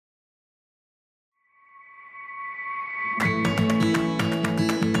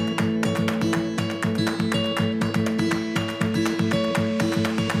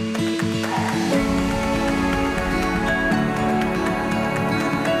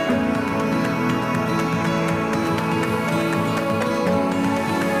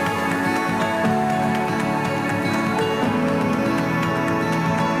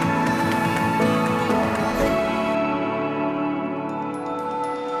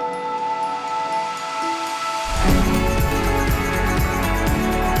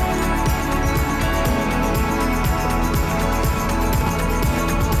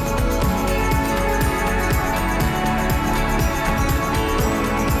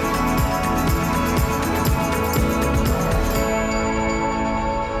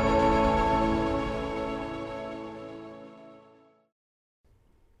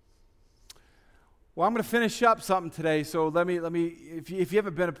Well, I'm going to finish up something today, so let me. If you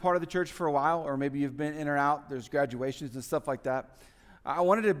haven't been a part of the church for a while, or maybe you've been in or out, there's graduations and stuff like that, I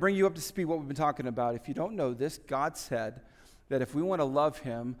wanted to bring you up to speed what we've been talking about. If you don't know this, God said that if we want to love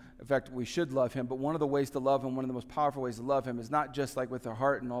Him, in fact, we should love Him, but one of the ways to love Him, one of the most powerful ways to love Him is not just like with our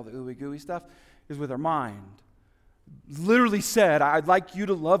heart and all the ooey gooey stuff, is with our mind. Literally said, I'd like you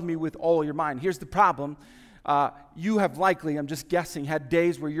to love me with all your mind. Here's the problem. You have likely, I'm just guessing, had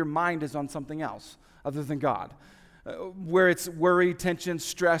days where your mind is on something else other than God. Where it's worry, tension,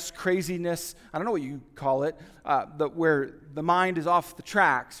 stress, craziness, I don't know what you call it, where the mind is off the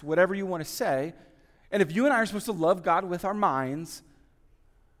tracks, whatever you want to say. And if you and I are supposed to love God with our minds,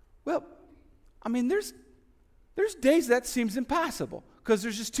 well, I mean, there's days that seems impossible because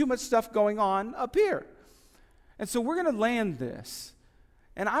there's just too much stuff going on up here. And so we're going to land this.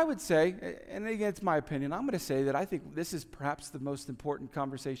 And I would say, and again, it's my opinion, I'm going to say that I think this is perhaps the most important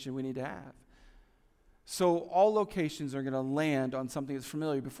conversation we need to have. So all locations are going to land on something that's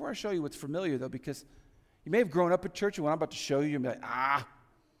familiar. Before I show you what's familiar, though, because you may have grown up at church, and what I'm about to show you, you'll be like, I've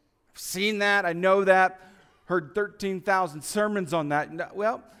seen that, I know that, heard 13,000 sermons on that.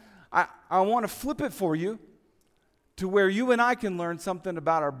 Well, I want to flip it for you to where you and I can learn something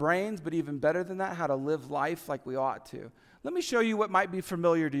about our brains, but even better than that, how to live life like we ought to. Let me show you what might be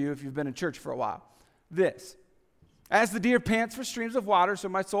familiar to you if you've been in church for a while. This. As the deer pants for streams of water, so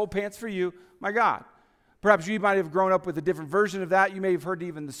my soul pants for you, my God. Perhaps you might have grown up with a different version of that. You may have heard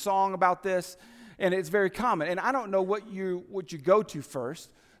even the song about this, and it's very common. And I don't know what you go to first.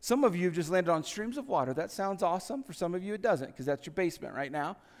 Some of you have just landed on streams of water. That sounds awesome. For some of you, it doesn't, because that's your basement right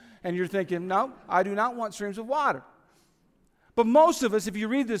now. And you're thinking, no, I do not want streams of water. But most of us, if you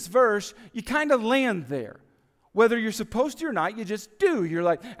read this verse, you kind of land there. Whether you're supposed to or not, you just do. You're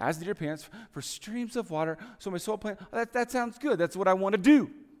like, as the deer pants for streams of water, so my soul pants. That sounds good. That's what I want to do.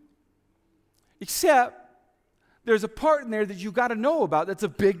 Except there's a part in there that you got to know about that's a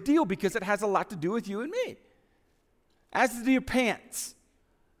big deal because it has a lot to do with you and me. As the deer pants.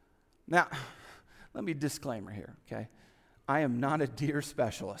 Now, let me disclaimer here, okay? I am not a deer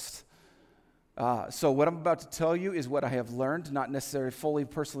specialist. So what I'm about to tell you is what I have learned, not necessarily fully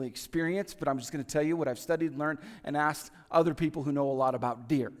personally experienced, but I'm just going to tell you what I've studied, learned, and asked other people who know a lot about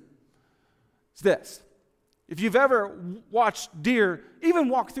deer. It's this. If you've ever watched deer even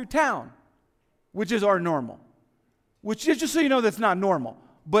walk through town, which is our normal, which is, just so you know, that's not normal,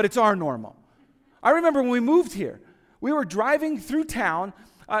 but it's our normal. I remember when we moved here, we were driving through town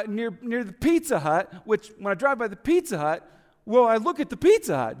near the Pizza Hut, which when I drive by the Pizza Hut, well, I look at the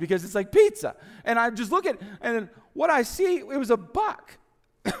Pizza Hut because it's like pizza. And I just look at it, and then what I see, it was a buck,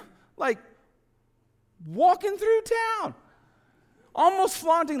 like walking through town, almost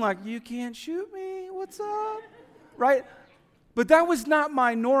flaunting like, you can't shoot me, what's up, right? But that was not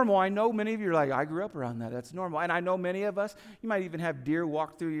my normal. I know many of you are like, I grew up around that. That's normal. And I know many of us, you might even have deer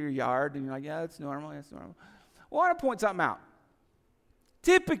walk through your yard, and you're like, yeah, that's normal, that's normal. Well, I want to point something out.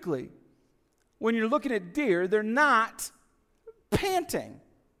 Typically, when you're looking at deer, they're not panting,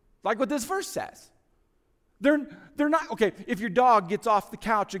 like what this verse says. They're not, okay, if your dog gets off the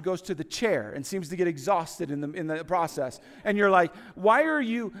couch and goes to the chair and seems to get exhausted in the process, and you're like, why are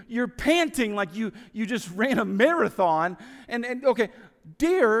you're panting like you just ran a marathon, and okay,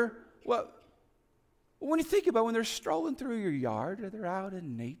 deer, well, when you think about when they're strolling through your yard, or they're out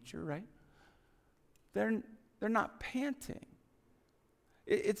in nature, right, they're not panting.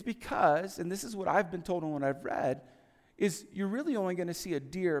 It's because, and this is what I've been told and what I've read, is you're really only going to see a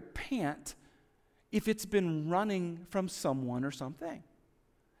deer pant if it's been running from someone or something.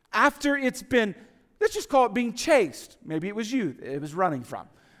 After it's been, let's just call it being chased. Maybe it was you it was running from.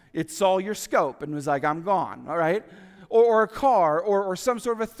 It saw your scope and was like, I'm gone, all right? Or a car or some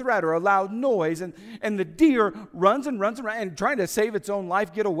sort of a threat or a loud noise, and the deer runs and runs around and trying to save its own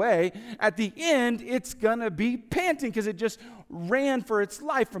life, get away. At the end, it's going to be panting because it just ran for its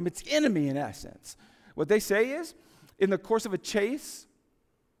life from its enemy in essence. What they say is, in the course of a chase,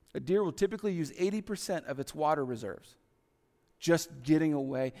 a deer will typically use 80% of its water reserves just getting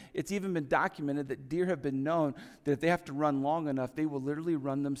away. It's even been documented that deer have been known that if they have to run long enough, they will literally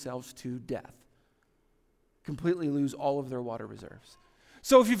run themselves to death, completely lose all of their water reserves.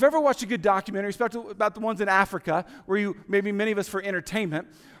 So if you've ever watched a good documentary, especially about the ones in Africa, where maybe many of us for entertainment,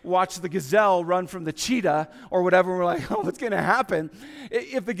 watch the gazelle run from the cheetah or whatever, and we're like, oh, what's going to happen?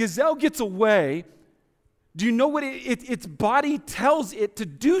 If the gazelle gets away, do you know what its body tells it to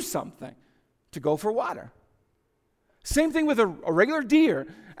do something? To go for water. Same thing with a regular deer.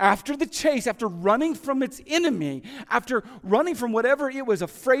 After the chase, after running from its enemy, after running from whatever it was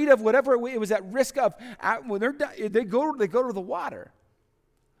afraid of, whatever it was at risk of, when they go to the water.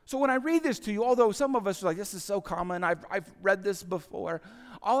 So when I read this to you, although some of us are like, this is so common, I've read this before,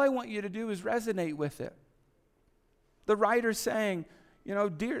 all I want you to do is resonate with it. The writer's saying,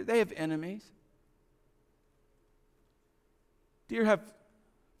 deer, they have enemies. Deer have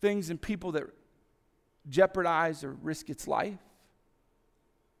things and people that jeopardize or risk its life.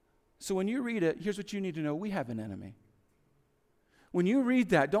 So when you read it, here's what you need to know. We have an enemy. When you read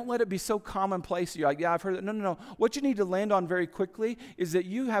that, don't let it be so commonplace. You're like, yeah, I've heard it. No. What you need to land on very quickly is that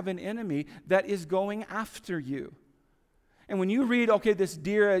you have an enemy that is going after you. And when you read, okay, this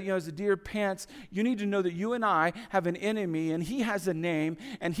deer, is a deer pants, you need to know that you and I have an enemy, and he has a name,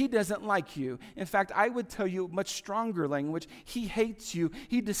 and he doesn't like you. In fact, I would tell you much stronger language. He hates you.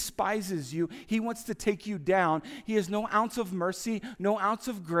 He despises you. He wants to take you down. He has no ounce of mercy, no ounce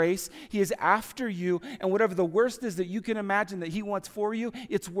of grace. He is after you, and whatever the worst is that you can imagine that he wants for you,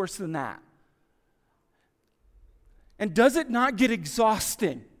 it's worse than that. And does it not get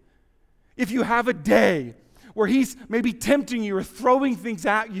exhausting if you have a day where he's maybe tempting you or throwing things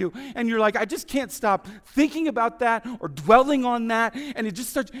at you, and you're like, I just can't stop thinking about that or dwelling on that, and it just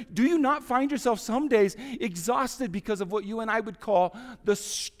starts, do you not find yourself some days exhausted because of what you and I would call the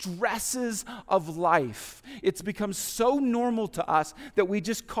stresses of life? It's become so normal to us that we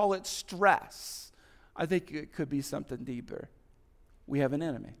just call it stress. I think it could be something deeper. We have an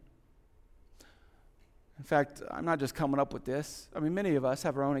enemy. In fact, I'm not just coming up with this. I mean, many of us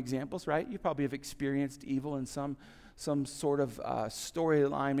have our own examples, right? You probably have experienced evil in some sort of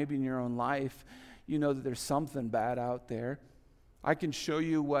storyline, maybe in your own life. You know that there's something bad out there. I can show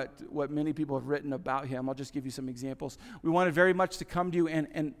you what many people have written about him. I'll just give you some examples. We wanted very much to come to you,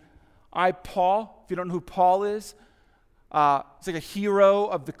 and Paul, if you don't know who Paul is, it's like a hero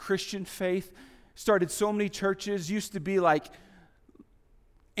of the Christian faith. Started so many churches, used to be like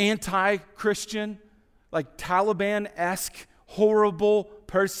anti-Christian, like Taliban-esque, horrible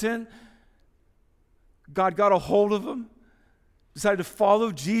person. God got a hold of him, decided to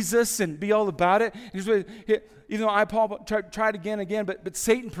follow Jesus and be all about it. Even though Paul, tried again, but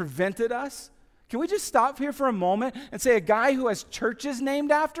Satan prevented us. Can we just stop here for a moment and say a guy who has churches named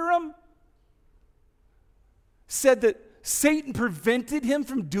after him said that Satan prevented him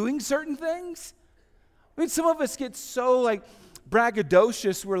from doing certain things? I mean, some of us get so like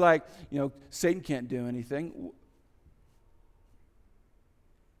braggadocious, we're like, Satan can't do anything.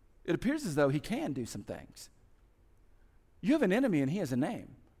 It appears as though he can do some things. You have an enemy and he has a name.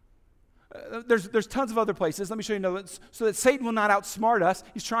 There's tons of other places. Let me show you so that Satan will not outsmart us.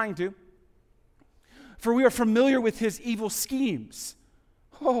 He's trying to. For we are familiar with his evil schemes.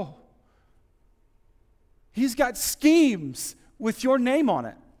 Oh, he's got schemes with your name on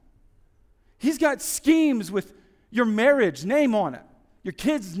it. He's got schemes with your marriage name on it, your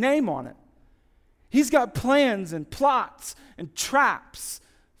kid's name on it. He's got plans and plots and traps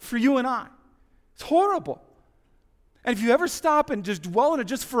for you and I. It's horrible. And if you ever stop and just dwell on it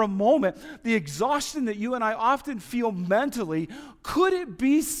just for a moment, the exhaustion that you and I often feel mentally, could it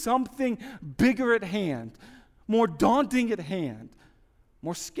be something bigger at hand, more daunting at hand,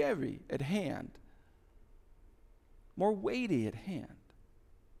 more scary at hand, more weighty at hand?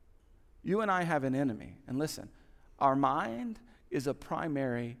 You and I have an enemy. And listen, our mind is a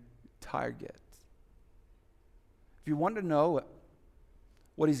primary target. If you want to know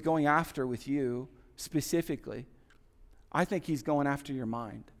what he's going after with you specifically, I think he's going after your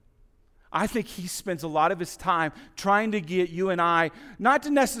mind. I think he spends a lot of his time trying to get you and I, not to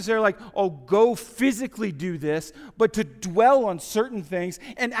necessarily go physically do this, but to dwell on certain things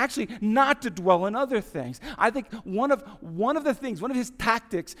and actually not to dwell on other things. I think one of his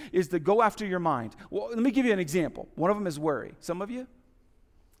tactics is to go after your mind. Well, let me give you an example. One of them is worry. Some of you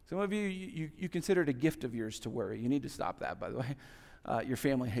consider it a gift of yours to worry. You need to stop that, by the way. Your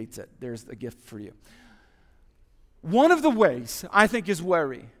family hates it. There's a gift for you. One of the ways, I think, is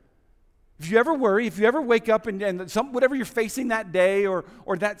worry. If you ever worry, if you ever wake up and whatever you're facing that day or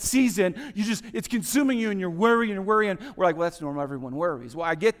that season, it's consuming you and you're worrying. We're like, well, that's normal. Everyone worries. Well,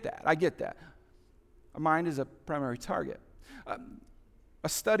 I get that. Our mind is a primary target. A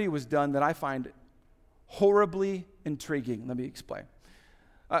study was done that I find horribly intriguing. Let me explain.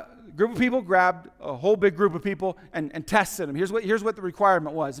 A group of people grabbed a whole big group of people and tested them. Here's what the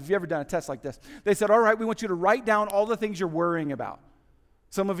requirement was. If you've ever done a test like this, they said, all right, we want you to write down all the things you're worrying about.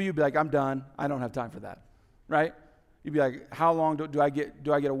 Some of you would be like, I'm done. I don't have time for that, right? You'd be like, how long do I get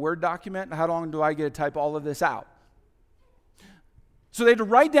a Word document? How long do I get to type all of this out? So they had to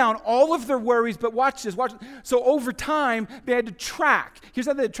write down all of their worries, but watch this. So over time, they had to track. Here's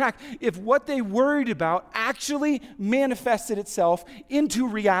how they had to track if what they worried about actually manifested itself into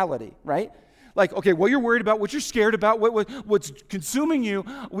reality, right? Like, okay, what you're worried about, what you're scared about, what's consuming you,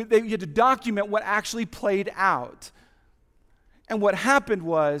 you had to document what actually played out. And what happened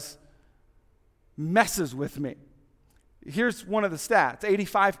was, messes with me. Here's one of the stats.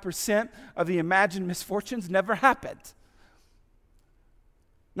 85% of the imagined misfortunes never happened.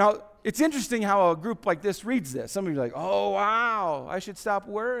 Now, it's interesting how a group like this reads this. Some of you are like, oh, wow, I should stop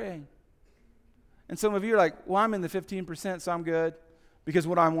worrying. And some of you are like, well, I'm in the 15%, so I'm good, because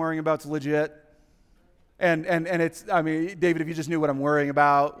what I'm worrying about is legit. And it's, I mean, David, if you just knew what I'm worrying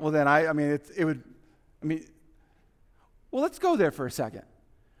about, well, then well, let's go there for a second.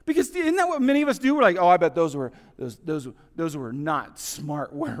 Because isn't that what many of us do? We're like, oh, I bet those were not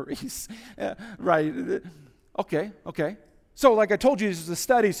smart worries, right? Okay. So like I told you, this is a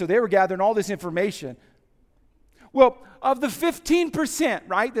study, so they were gathering all this information. Well, of the 15%,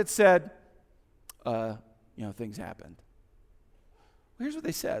 right, that said, things happened. Well, here's what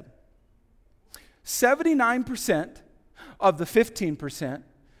they said. 79% of the 15%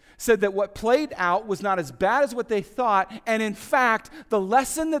 said that what played out was not as bad as what they thought, and in fact, the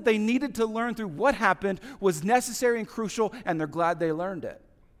lesson that they needed to learn through what happened was necessary and crucial, and they're glad they learned it.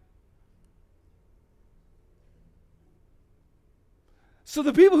 So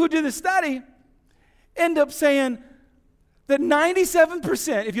the people who did the study end up saying that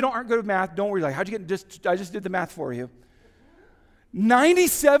 97%, if you aren't good at math, don't worry, like, how'd you get, I just did the math for you.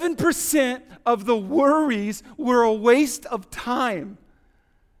 97% of the worries were a waste of time.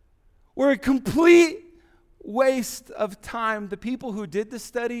 Were a complete waste of time. The people who did the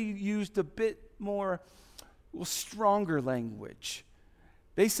study used a bit more, stronger language.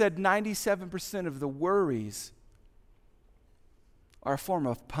 They said 97% of the worries are a form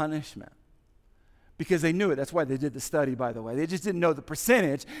of punishment. Because they knew it. That's why they did the study, by the way. They just didn't know the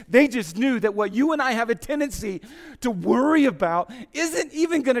percentage. They just knew that what you and I have a tendency to worry about isn't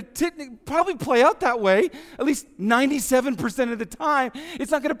even going to probably play out that way. At least 97% of the time.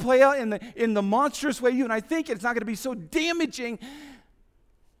 It's not going to play out in the monstrous way you and I think. It's not going to be so damaging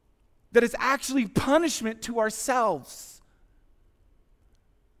that it's actually punishment to ourselves.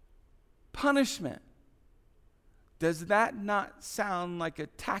 Punishment. Does that not sound like a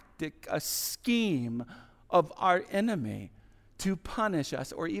tactic, a scheme of our enemy to punish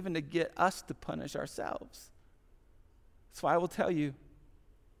us, or even to get us to punish ourselves? So I will tell you,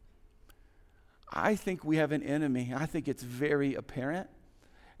 I think we have an enemy. I think it's very apparent.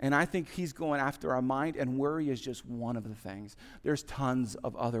 And I think he's going after our mind, and worry is just one of the things. There's tons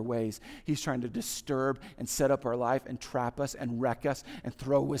of other ways. He's trying to disturb and set up our life and trap us and wreck us and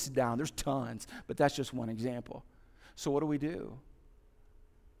throw us down. There's tons, but that's just one example. So what do?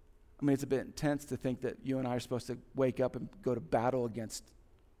 I mean, it's a bit intense to think that you and I are supposed to wake up and go to battle against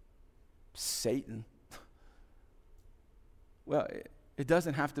Satan. Well, it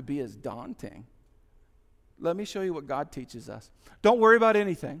doesn't have to be as daunting. Let me show you what God teaches us. Don't worry about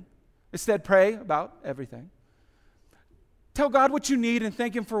anything. Instead, pray about everything. Tell God what you need and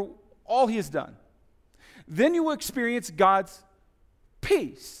thank Him for all He has done. Then you will experience God's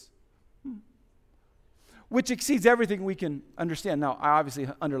peace, which exceeds everything we can understand. Now, I obviously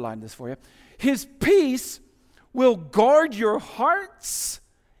underlined this for you. His peace will guard your hearts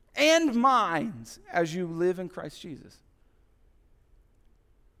and minds as you live in Christ Jesus.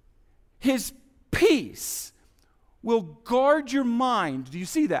 His peace will guard your mind. Do you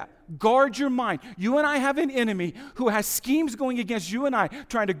see that? Guard your mind. You and I have an enemy who has schemes going against you and I,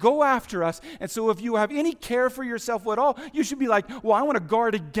 trying to go after us. And so if you have any care for yourself at all, you should be like, well, I want to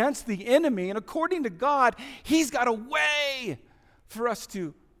guard against the enemy. And according to God, He's got a way for us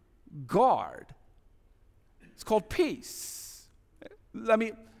to guard. It's called peace. Let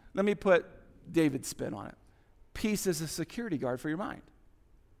me put David's spin on it. Peace is a security guard for your mind.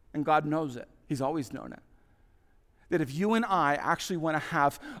 And God knows it. He's always known it. That if you and I actually want to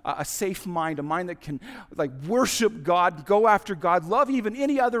have a safe mind, a mind that can worship God, go after God, love even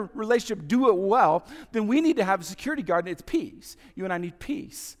any other relationship, do it well, then we need to have a security guard, and it's peace. You and I need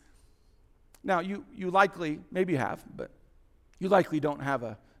peace. Now, you likely, maybe you have, but you likely don't have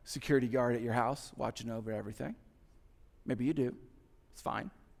a security guard at your house watching over everything. Maybe you do. It's fine.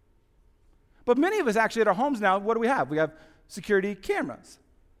 But many of us actually at our homes now, what do we have? We have security cameras.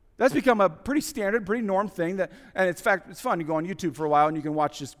 That's become a pretty standard, pretty norm thing. And in fact, it's fun. You go on YouTube for a while and you can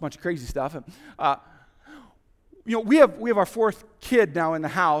watch just a bunch of crazy stuff. We have our fourth kid now in the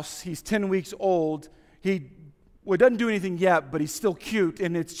house. He's 10 weeks old. He doesn't do anything yet, but he's still cute,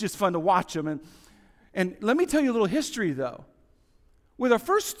 and it's just fun to watch him. And let me tell you a little history, though. With our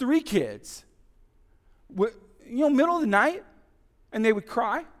first three kids, middle of the night, and they would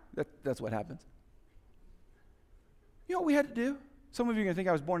cry. That's what happens. You know what we had to do? Some of you are going to think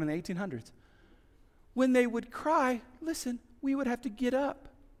I was born in the 1800s. when they would cry, listen, we would have to get up.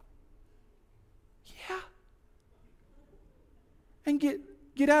 Yeah. And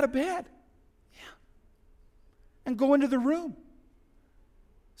get out of bed. Yeah. And go into the room.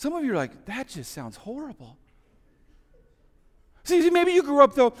 Some of you are like, that just sounds horrible. See, maybe you grew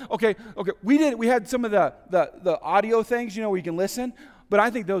up though, okay, we had some of the audio things, where you can listen, but I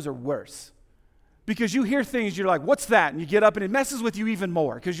think those are worse. Because you hear things, you're like, what's that? And you get up and it messes with you even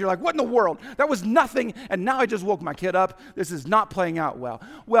more. Because you're like, what in the world? That was nothing, and now I just woke my kid up. This is not playing out well.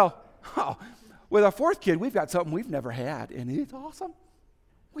 Well, with our fourth kid, we've got something we've never had, and it's awesome.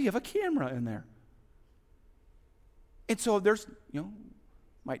 We have a camera in there. And so there's, you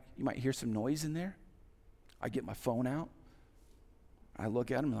might hear some noise in there. I get my phone out. I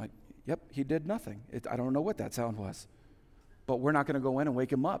look at him and like, yep, he did nothing. I don't know what that sound was. But we're not going to go in and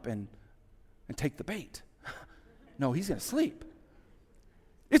wake him up and take the bait. No, he's going to sleep.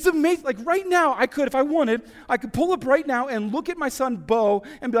 It's amazing. Like right now, if I wanted, I could pull up right now and look at my son, Bo,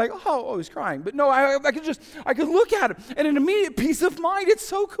 and be like, oh, he's crying. But no, I could look at him, and an immediate peace of mind. It's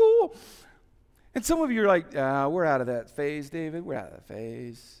so cool. And some of you are like, we're out of that phase, David. We're out of that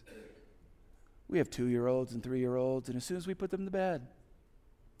phase. We have 2-year-olds and 3-year-olds, and as soon as we put them to bed,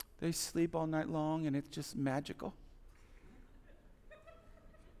 they sleep all night long, and it's just magical.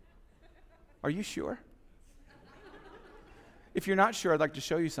 Are you sure? If you're not sure, I'd like to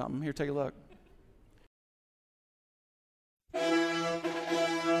show you something. Here, take a look.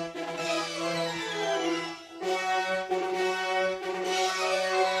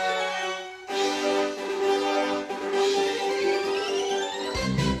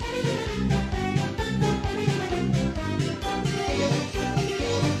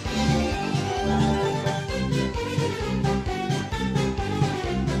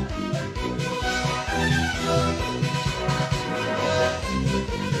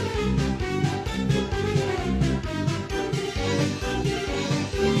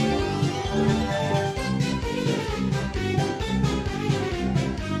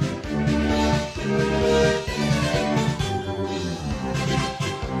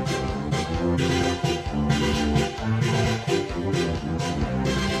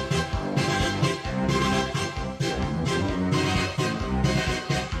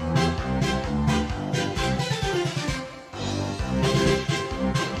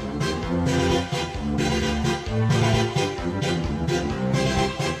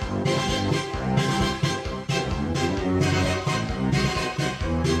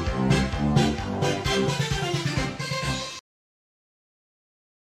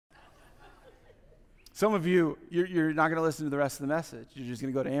 Some of you, you're not going to listen to the rest of the message. You're just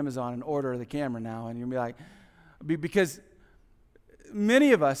going to go to Amazon and order the camera now, and you're going to be like, because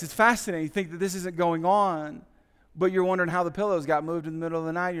many of us, it's fascinating, you think that this isn't going on, but you're wondering how the pillows got moved in the middle of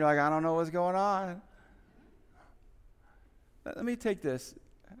the night. You're like, I don't know what's going on. Let me take this.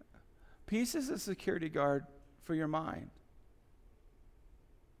 Peace is a security guard for your mind.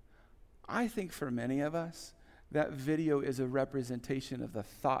 I think for many of us, that video is a representation of the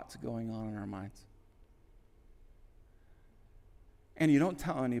thoughts going on in our minds. And you don't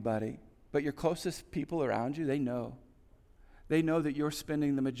tell anybody, but your closest people around you, they know. They know that you're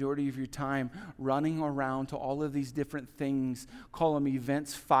spending the majority of your time running around to all of these different things. Call them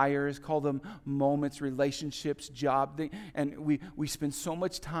events, fires, call them moments, relationships, job. And we spend so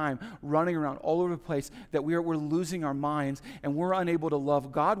much time running around all over the place that we're losing our minds, and we're unable to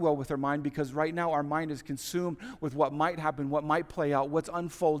love God well with our mind, because right now our mind is consumed with what might happen, what might play out, what's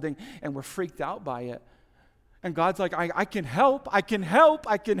unfolding, and we're freaked out by it. And God's like, I can help.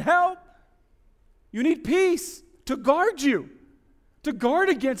 You need peace to guard you, to guard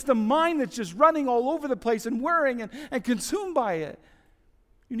against the mind that's just running all over the place and worrying and consumed by it.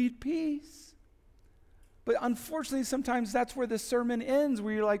 You need peace. But unfortunately, sometimes that's where the sermon ends,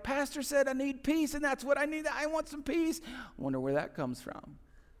 where you're like, Pastor said I need peace, and that's what I need. I want some peace. I wonder where that comes from.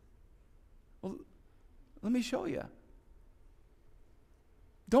 Well, let me show you.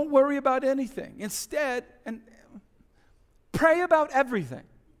 Don't worry about anything. Instead, and pray about everything.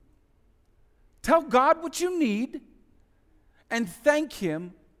 Tell God what you need and thank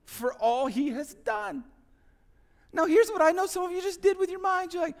Him for all He has done. Now, here's what I know some of you just did with your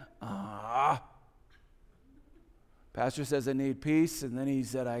mind. You're like, Pastor says I need peace, and then he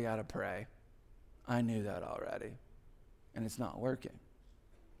said I got to pray. I knew that already, and it's not working.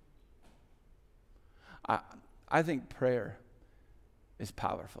 I think prayer is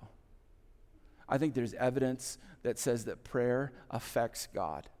powerful. I think there's evidence that says that prayer affects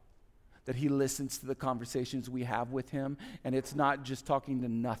God. that he listens to the conversations we have with him, and it's not just talking to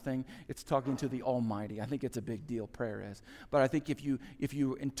nothing, it's talking to the Almighty. I think it's a big deal, prayer is. But I think if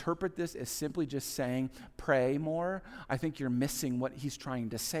you interpret this as simply just saying, pray more, I think you're missing what he's trying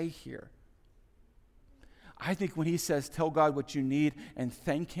to say here. I think when he says, tell God what you need and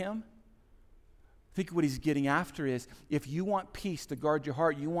thank him, I think what he's getting after is, if you want peace to guard your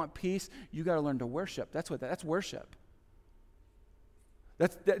heart, you want peace, you got to learn to worship. That's worship.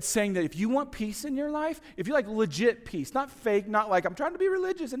 That's saying that if you want peace in your life, if you like legit peace, not fake, not like I'm trying to be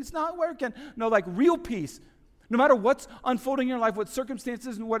religious and it's not working. No, like real peace. No matter what's unfolding in your life, what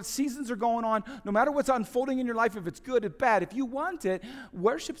circumstances and what seasons are going on, no matter what's unfolding in your life, if it's good or bad, if you want it,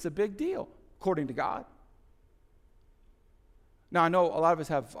 worship's a big deal, according to God. Now, I know a lot of us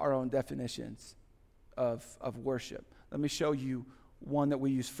have our own definitions of worship. Let me show you one that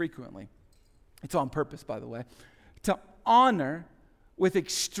we use frequently. It's on purpose, by the way. To honor with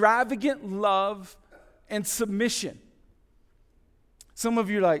extravagant love and submission. Some of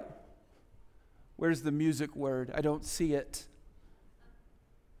you are like, where's the music word? I don't see it.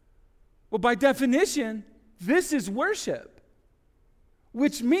 Well, by definition, this is worship.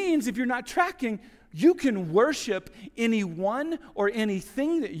 Which means, if you're not tracking, you can worship anyone or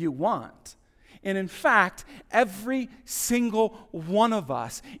anything that you want. And in fact, every single one of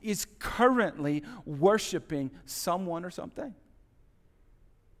us is currently worshiping someone or something.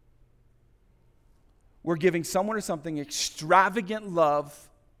 We're giving someone or something extravagant love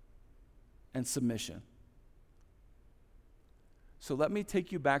and submission. So let me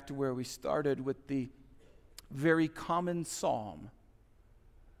take you back to where we started with the very common psalm.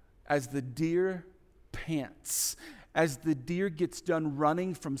 As the deer pants, as the deer gets done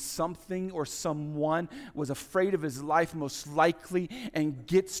running from something or someone, was afraid of his life most likely, and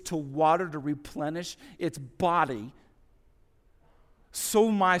gets to water to replenish its body,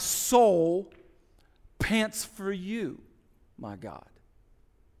 so my soul pants for you, my God.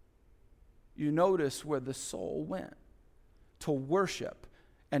 You notice where the soul went. To worship,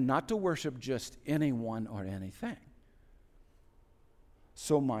 and not to worship just anyone or anything.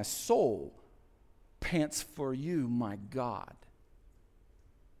 So my soul pants for you, my God.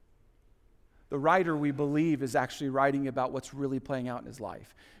 The writer, we believe, is actually writing about what's really playing out in his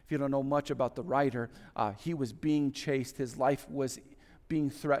life. If you don't know much about the writer, he was being chased. His life was being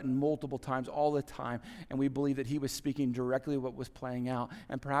threatened multiple times, all the time, and we believe that he was speaking directly what was playing out.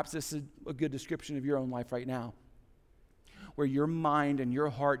 And perhaps this is a good description of your own life right now, where your mind and your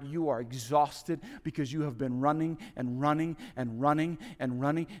heart, you are exhausted because you have been running and running and running and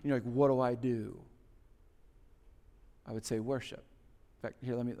running, and you're like, what do I do? I would say worship. In fact,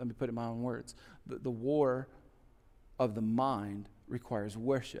 here, let me put it in my own words. The war of the mind requires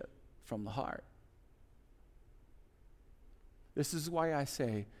worship from the heart. This is why I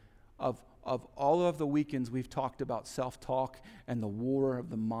say, of all of the weekends we've talked about self-talk and the war of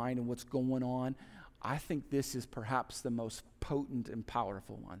the mind and what's going on, I think this is perhaps the most potent and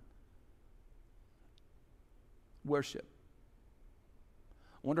powerful one. Worship.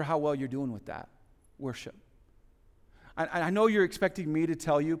 I wonder how well you're doing with that. Worship. I know you're expecting me to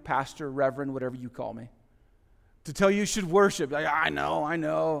tell you, pastor, reverend, whatever you call me, to tell you should worship. Like, I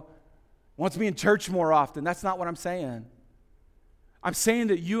know. Wants me in church more often. That's not what I'm saying. I'm saying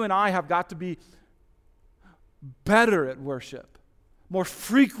that you and I have got to be better at worship, more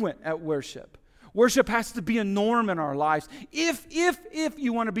frequent at worship. Worship has to be a norm in our lives. If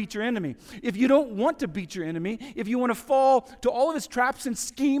you want to beat your enemy. If you don't want to beat your enemy, if you want to fall to all of his traps and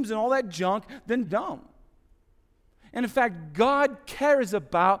schemes and all that junk, then don't. And in fact, God cares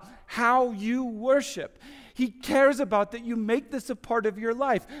about how you worship. He cares about that you make this a part of your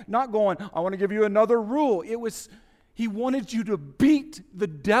life. Not going, I want to give you another rule. He wanted you to beat the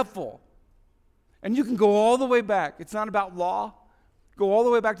devil. And you can go all the way back. It's not about law. Go all the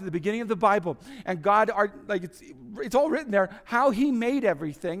way back to the beginning of the Bible. And God, it's all written there, how he made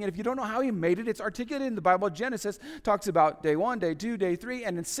everything. And if you don't know how he made it, it's articulated in the Bible. Genesis talks about day 1, day 2, day 3,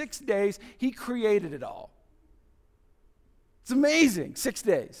 and in 6 days, he created it all. It's amazing, 6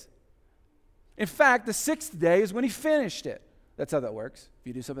 days. In fact, the 6th day is when he finished it. That's how that works. If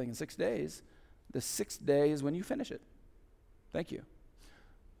you do something in 6 days, the 6th day is when you finish it. Thank you.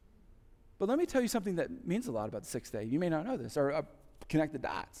 But let me tell you something that means a lot about the 6th day. You may not know this, or connect the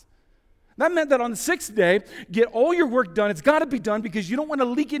dots. That meant that on the 6th day, get all your work done. It's got to be done because you don't want to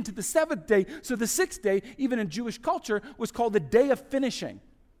leak into the 7th day. So the 6th day, even in Jewish culture, was called the day of finishing.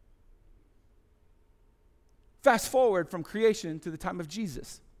 Fast forward from creation to the time of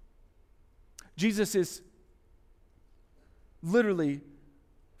Jesus. Jesus is literally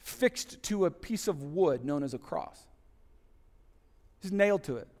fixed to a piece of wood known as a cross. He's nailed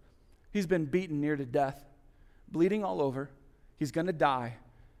to it. He's been beaten near to death, bleeding all over. He's going to die.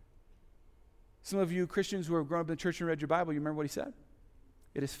 Some of you Christians who have grown up in the church and read your Bible, you remember what he said?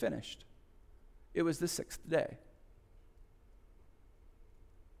 It is finished. It was the 6th day.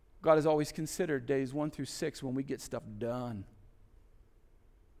 God has always considered days 1 through 6 when we get stuff done.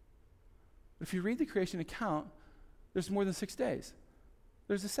 If you read the creation account, there's more than 6 days.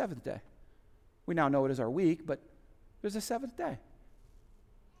 There's a 7th day. We now know it as our week, but there's a 7th day.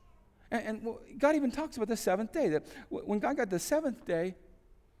 And God even talks about the 7th day, that when God got the 7th day,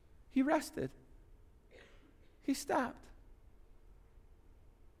 he rested. He stopped.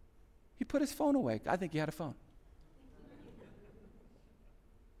 He put his phone away. I think he had a phone.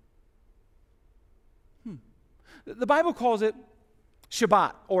 The Bible calls it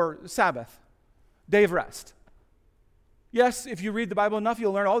Shabbat, or Sabbath, day of rest. Yes, if you read the Bible enough,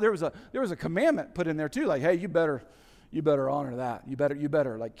 you'll learn, there was a commandment put in there too, like, hey, you better honor that. You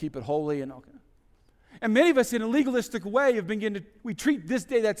better like keep it holy and okay. And many of us in a legalistic way we treat this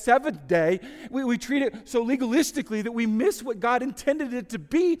day, that 7th day, we treat it so legalistically that we miss what God intended it to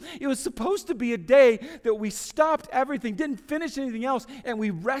be. It was supposed to be a day that we stopped everything, didn't finish anything else, and we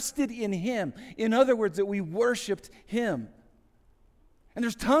rested in him. In other words, that we worshiped him. And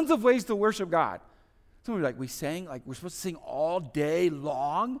there's tons of ways to worship God. Some of you are like, we sang, like we're supposed to sing all day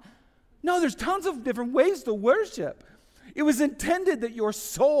long? No, there's tons of different ways to worship. It was intended that your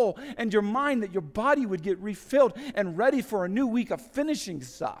soul and your mind, that your body would get refilled and ready for a new week of finishing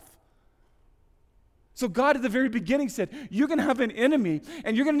stuff. So God at the very beginning said, you're going to have an enemy,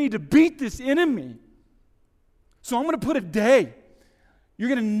 and you're going to need to beat this enemy. So I'm going to put a day. You're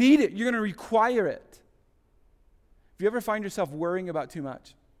going to need it. You're going to require it. If you ever find yourself worrying about too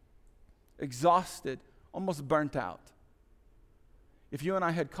much, exhausted, almost burnt out, if you and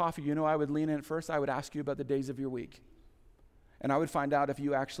I had coffee, I would lean in at first. I would ask you about the days of your week. And I would find out if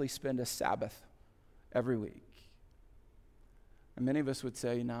you actually spend a Sabbath every week. And many of us would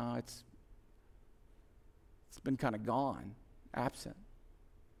say, no, it's been kind of gone, absent.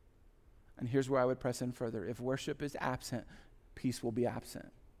 And here's where I would press in further. If worship is absent, peace will be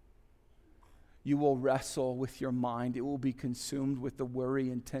absent. You will wrestle with your mind. It will be consumed with the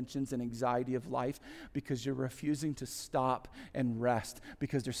worry and tensions and anxiety of life because you're refusing to stop and rest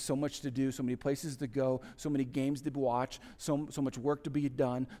because there's so much to do, so many places to go, so many games to watch, so much work to be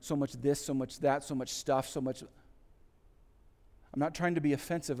done, so much this, so much that, so much stuff, so much. I'm not trying to be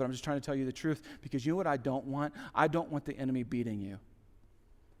offensive, but I'm just trying to tell you the truth because you know what I don't want? I don't want the enemy beating you.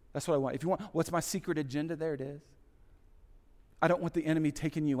 That's what I want. If you want, what's my secret agenda? There it is. I don't want the enemy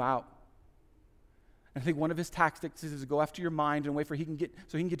taking you out. And I think one of his tactics is to go after your mind and wait for he can get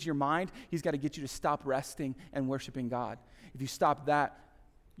to your mind, he's got to get you to stop resting and worshiping God. If you stop that,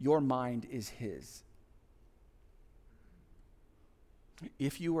 your mind is his.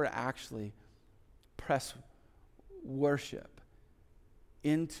 If you were to actually press worship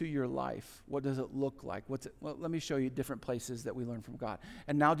into your life, what does it look like? Well, let me show you different places that we learn from God.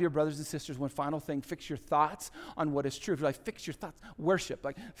 And now, dear brothers and sisters, one final thing, fix your thoughts on what is true. If you're like, fix your thoughts, worship,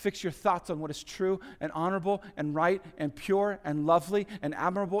 like fix your thoughts on what is true and honorable and right and pure and lovely and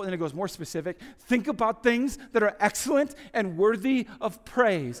admirable. And it goes more specific. Think about things that are excellent and worthy of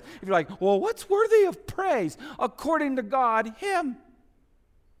praise. If you're like, well, what's worthy of praise? According to God, him.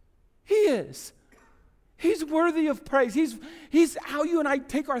 He is. He's worthy of praise. He's how you and I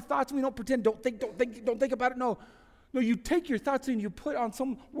take our thoughts. We don't pretend, don't think about it. No, you take your thoughts and you put on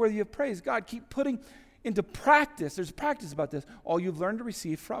some worthy of praise. God, keep putting into practice. There's practice about this. All you've learned to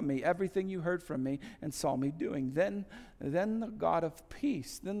receive from me, everything you heard from me and saw me doing. Then the God of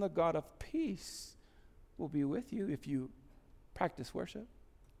peace, will be with you if you practice worship.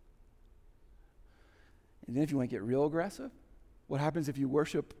 And then if you want to get real aggressive, what happens if you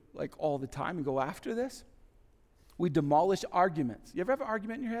worship like all the time and go after this? We demolish arguments. You ever have an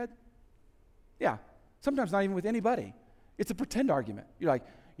argument in your head? Yeah. Sometimes not even with anybody. It's a pretend argument. You're like,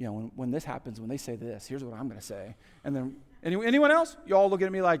 when this happens, when they say this, here's what I'm going to say. And then, anyone else? You all look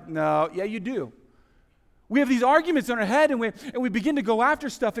at me like, no, yeah, you do. We have these arguments in our head, and we begin to go after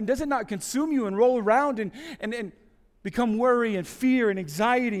stuff, and does it not consume you and roll around and become worry and fear and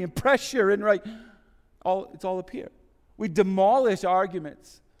anxiety and pressure and it's all up here. We demolish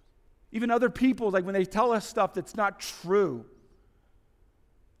arguments. Even other people, like when they tell us stuff that's not true,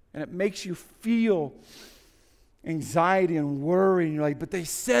 and it makes you feel anxiety and worry, and you're like, but they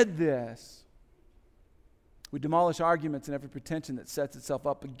said this. We demolish arguments and every pretension that sets itself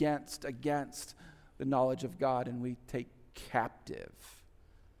up against the knowledge of God, and we take captive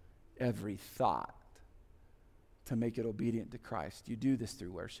every thought to make it obedient to Christ. You do this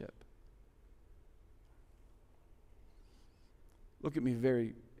through worship. Look at me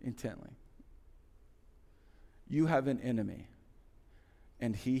very intently. You have an enemy,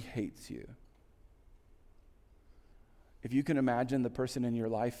 and he hates you. If you can imagine the person in your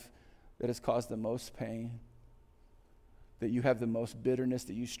life that has caused the most pain, that you have the most bitterness,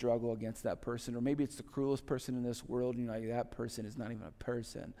 that you struggle against that person, or maybe it's the cruelest person in this world, and you're like, that person is not even a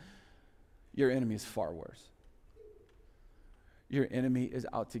person. Your enemy is far worse. Your enemy is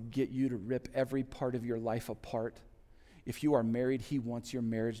out to get you to rip every part of your life apart. If you are married, he wants your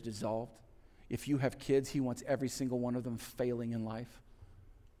marriage dissolved. If you have kids, he wants every single one of them failing in life.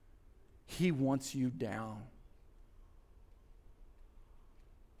 He wants you down.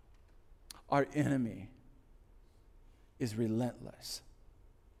 Our enemy is relentless.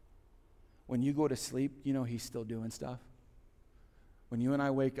 When you go to sleep, you know he's still doing stuff. When you and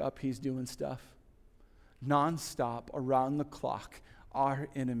I wake up, he's doing stuff. Nonstop, around the clock, our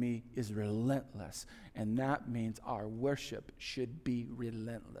enemy is relentless. And that means our worship should be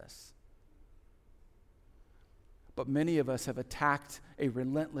relentless. But many of us have attacked a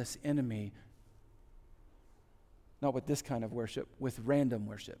relentless enemy, not with this kind of worship, with random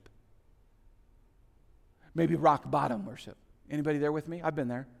worship. Maybe rock bottom worship. Anybody there with me? I've been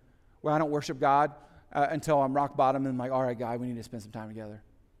there. Where I don't worship God until I'm rock bottom and I'm like, all right, God, we need to spend some time together.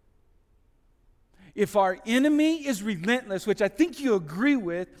 If our enemy is relentless, which I think you agree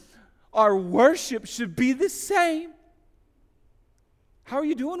with, our worship should be the same. How are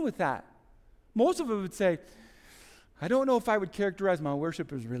you doing with that? Most of them would say, I don't know if I would characterize my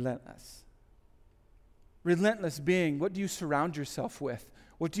worship as relentless. Relentless being, what do you surround yourself with?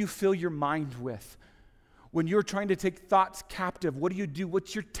 What do you fill your mind with? When you're trying to take thoughts captive, what do you do?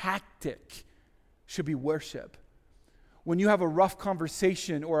 What's your tactic? Should be worship. When you have a rough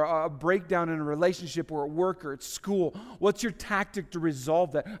conversation or a breakdown in a relationship or at work or at school, what's your tactic to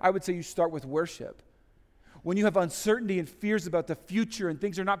resolve that? I would say you start with worship. When you have uncertainty and fears about the future and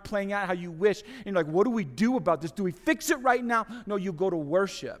things are not playing out how you wish, and you're like, what do we do about this? Do we fix it right now? No, you go to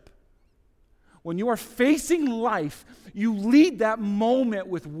worship. When you are facing life, you lead that moment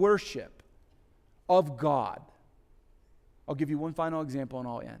with worship of God. I'll give you one final example and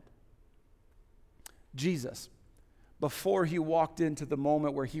I'll end. Jesus, before he walked into the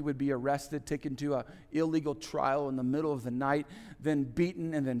moment where he would be arrested, taken to an illegal trial in the middle of the night, then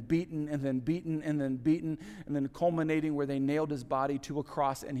beaten and then beaten and then beaten and then beaten, and then culminating where they nailed his body to a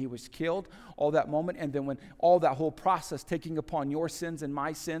cross and he was killed, all that moment, and then when all that whole process taking upon your sins and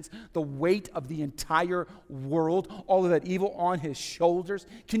my sins, the weight of the entire world, all of that evil on his shoulders.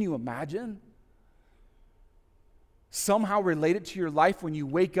 Can you imagine? Somehow relate it to your life when you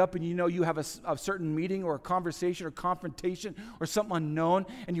wake up and you know you have a certain meeting or a conversation or confrontation or something unknown,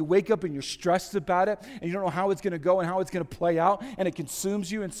 and you wake up and you're stressed about it and you don't know how it's going to go and how it's going to play out, and it consumes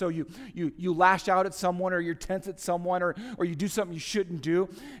you, and so you lash out at someone, or you're tense at someone, or you do something you shouldn't do.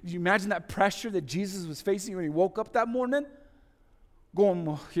 You imagine that pressure that Jesus was facing when he woke up that morning, going,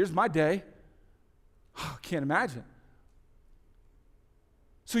 well, here's my day. Oh, I can't imagine.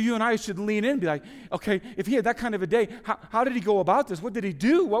 So you and I should lean in and be like, okay, if he had that kind of a day, how did he go about this? What did he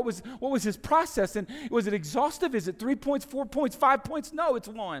do? What was his process? And was it exhaustive? Is it 3 points, 4 points, 5 points? No, it's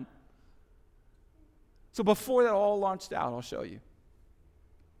one. So before that all launched out, I'll show you.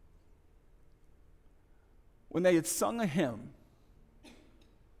 When they had sung a hymn,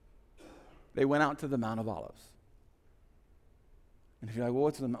 they went out to the Mount of Olives. And if you're like, well,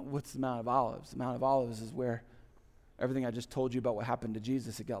 what's the Mount of Olives? The Mount of Olives is where everything I just told you about what happened to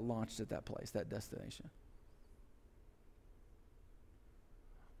Jesus, it got launched at that place, that destination.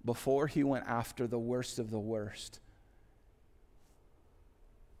 Before he went after the worst of the worst,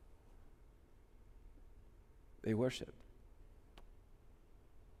 they worshiped. It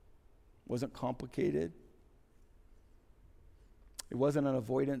wasn't complicated. It wasn't an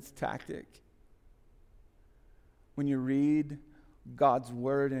avoidance tactic. When you read God's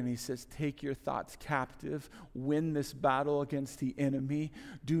word and he says, take your thoughts captive, win this battle against the enemy,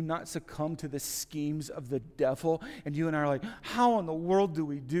 do not succumb to the schemes of the devil. And you and I are like, how in the world do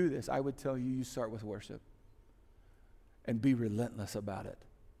we do this? I would tell you, you start with worship and be relentless about it.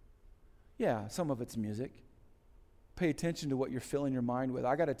 Yeah, some of it's music. Pay attention to what you're filling your mind with.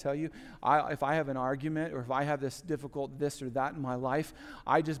 I got to tell you, if I have an argument or if I have this difficult this or that in my life,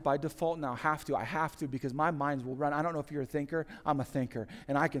 I just by default now I have to because my mind will run. I don't know if you're a thinker. I'm a thinker,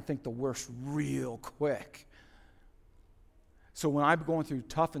 and I can think the worst real quick. So when I'm going through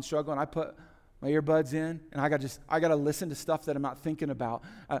tough and struggling, I put my earbuds in, and I got to listen to stuff that I'm not thinking about.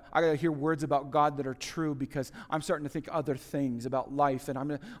 I got to hear words about God that are true because I'm starting to think other things about life, and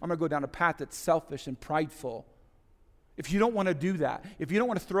I'm gonna go down a path that's selfish and prideful. If you don't want to do that, if you don't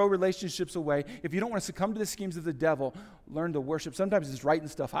want to throw relationships away, if you don't want to succumb to the schemes of the devil, learn to worship. Sometimes it's writing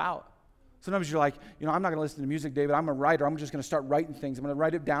stuff out. Sometimes you're like, I'm not going to listen to music, David. I'm a writer. I'm just going to start writing things. I'm going to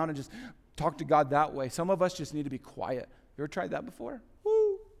write it down and just talk to God that way. Some of us just need to be quiet. You ever tried that before?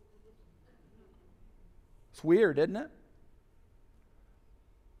 Woo! It's weird, isn't it?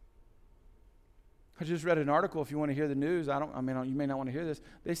 I just read an article. If you want to hear the news, you may not want to hear this.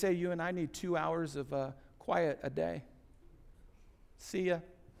 They say you and I need 2 hours of quiet a day. See ya.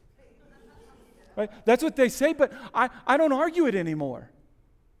 Right? That's what they say, but I don't argue it anymore.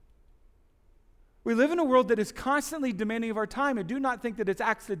 We live in a world that is constantly demanding of our time, and do not think that it's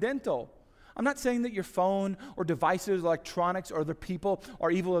accidental. I'm not saying that your phone or devices, electronics, or other people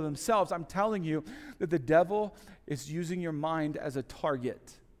are evil of themselves. I'm telling you that the devil is using your mind as a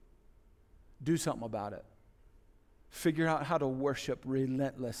target. Do something about it. Figure out how to worship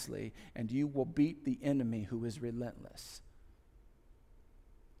relentlessly, and you will beat the enemy who is relentless.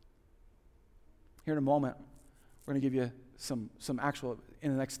 Here in a moment, we're going to give you some actual,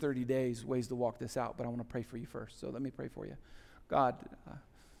 in the next 30 days, ways to walk this out, but I want to pray for you first. So let me pray for you. God,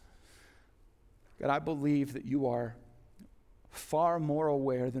 I believe that you are far more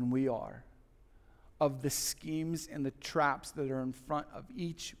aware than we are of the schemes and the traps that are in front of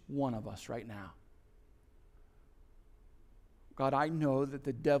each one of us right now. God, I know that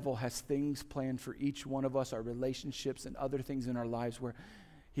the devil has things planned for each one of us, our relationships and other things in our lives where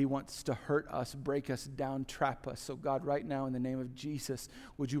he wants to hurt us, break us down, trap us. So God, right now in the name of Jesus,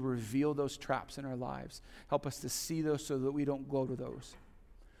 would you reveal those traps in our lives? Help us to see those so that we don't go to those.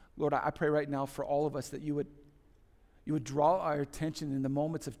 Lord, I pray right now for all of us that you would draw our attention in the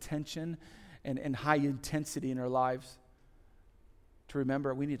moments of tension and high intensity in our lives to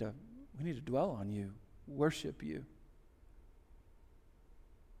remember we need to dwell on you, worship you.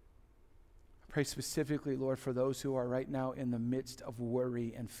 Pray specifically, Lord, for those who are right now in the midst of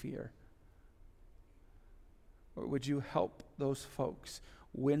worry and fear. Or would you help those folks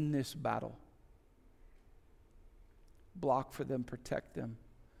win this battle? Block for them, protect them.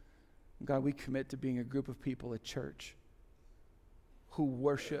 God, we commit to being a group of people, a church, who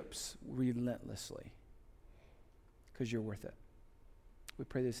worships relentlessly because you're worth it. We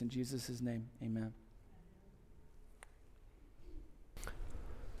pray this in Jesus' name. Amen.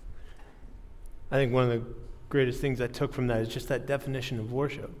 I think one of the greatest things I took from that is just that definition of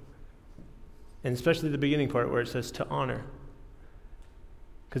worship. And especially the beginning part where it says to honor.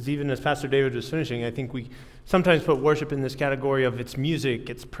 Because even as Pastor David was finishing, I think we sometimes put worship in this category of it's music,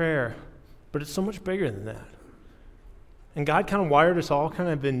 it's prayer, but it's so much bigger than that. And God kind of wired us all kind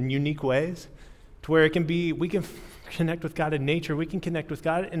of in unique ways to where it can be, we can connect with God in nature, we can connect with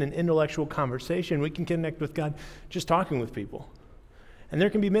God in an intellectual conversation, we can connect with God just talking with people. And there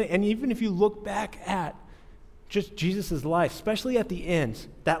can be many, and even if you look back at just Jesus' life, especially at the end,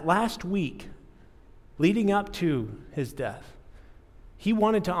 that last week leading up to his death, he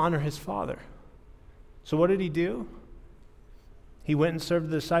wanted to honor his Father. So what did he do? He went and served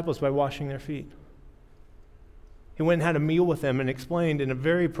the disciples by washing their feet. He went and had a meal with them and explained in a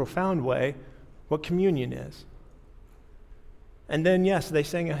very profound way what communion is. And then, yes, they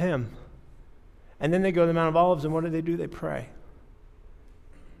sang a hymn. And then they go to the Mount of Olives, and what do? They pray.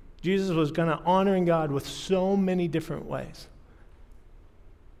 Jesus was going to honoring God with so many different ways.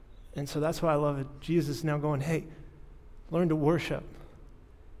 And so that's why I love it. Jesus is now going, hey, learn to worship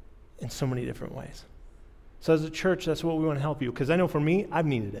in so many different ways. So as a church, that's what we want to help you. Because I know for me, I've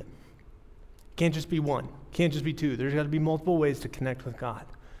needed it. Can't just be one. Can't just be two. There's got to be multiple ways to connect with God.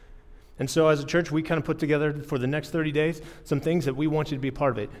 And so as a church, we kind of put together for the next 30 days some things that we want you to be a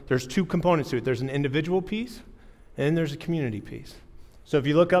part of it. There's two components to it. There's an individual piece, and then there's a community piece. So if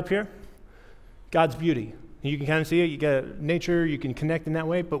you look up here, God's beauty. You can kind of see it. You got nature. You can connect in that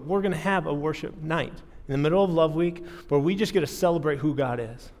way. But we're going to have a worship night in the middle of Love Week where we just get to celebrate who God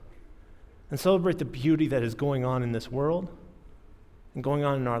is and celebrate the beauty that is going on in this world and going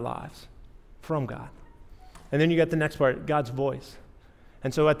on in our lives from God. And then you got the next part, God's voice.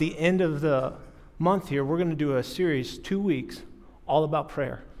 And so at the end of the month here, we're going to do a series, 2 weeks, all about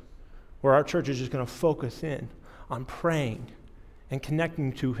prayer, where our church is just going to focus in on praying and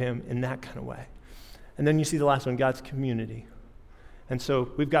connecting to him in that kind of way. And then you see the last one, God's community. And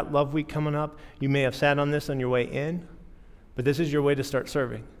so we've got Love Week coming up. You may have sat on this on your way in, but this is your way to start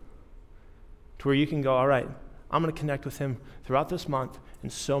serving, to where you can go, all right, I'm going to connect with him throughout this month in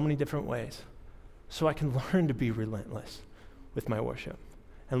so many different ways so I can learn to be relentless with my worship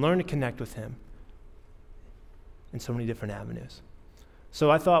and learn to connect with him in so many different avenues.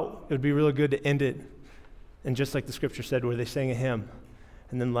 So I thought it would be really good to end it, and just like the scripture said, where they sang a hymn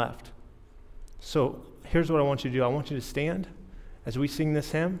and then left. So here's what I want you to do. I want you to stand as we sing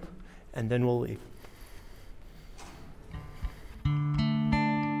this hymn, and then we'll leave.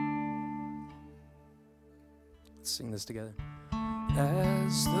 Let's sing this together.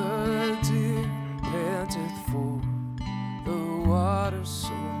 As the deer panteth for the water, so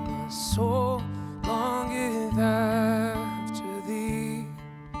my soul longeth after thee.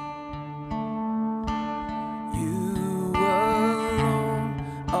 You alone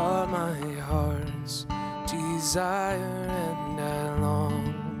are my heart's desire, and I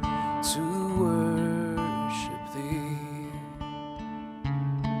long to worship thee.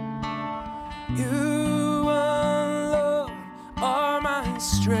 You alone are my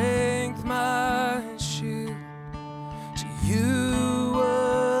strength, my shield. To you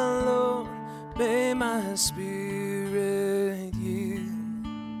alone may my spirit yield.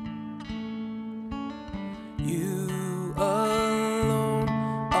 You alone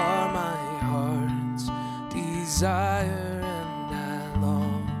are my heart's desire, and I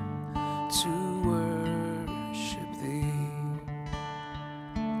long to worship thee.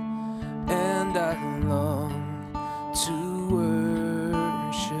 And I long to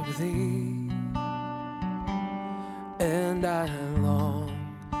worship thee. And I long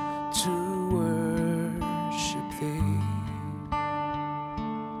to worship thee.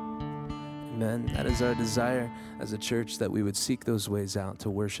 Amen. That is our desire as a church, that we would seek those ways out to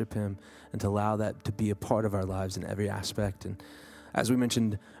worship him and to allow that to be a part of our lives in every aspect. And as we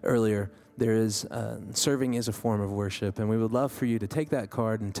mentioned earlier, there is serving is a form of worship, and we would love for you to take that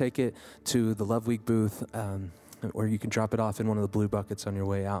card and take it to the Love Week booth, or you can drop it off in one of the blue buckets on your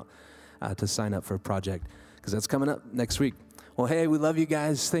way out to sign up for a project, because that's coming up next week. Well, hey, we love you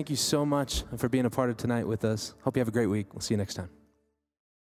guys. Thank you so much for being a part of tonight with us. Hope you have a great week. We'll see you next time.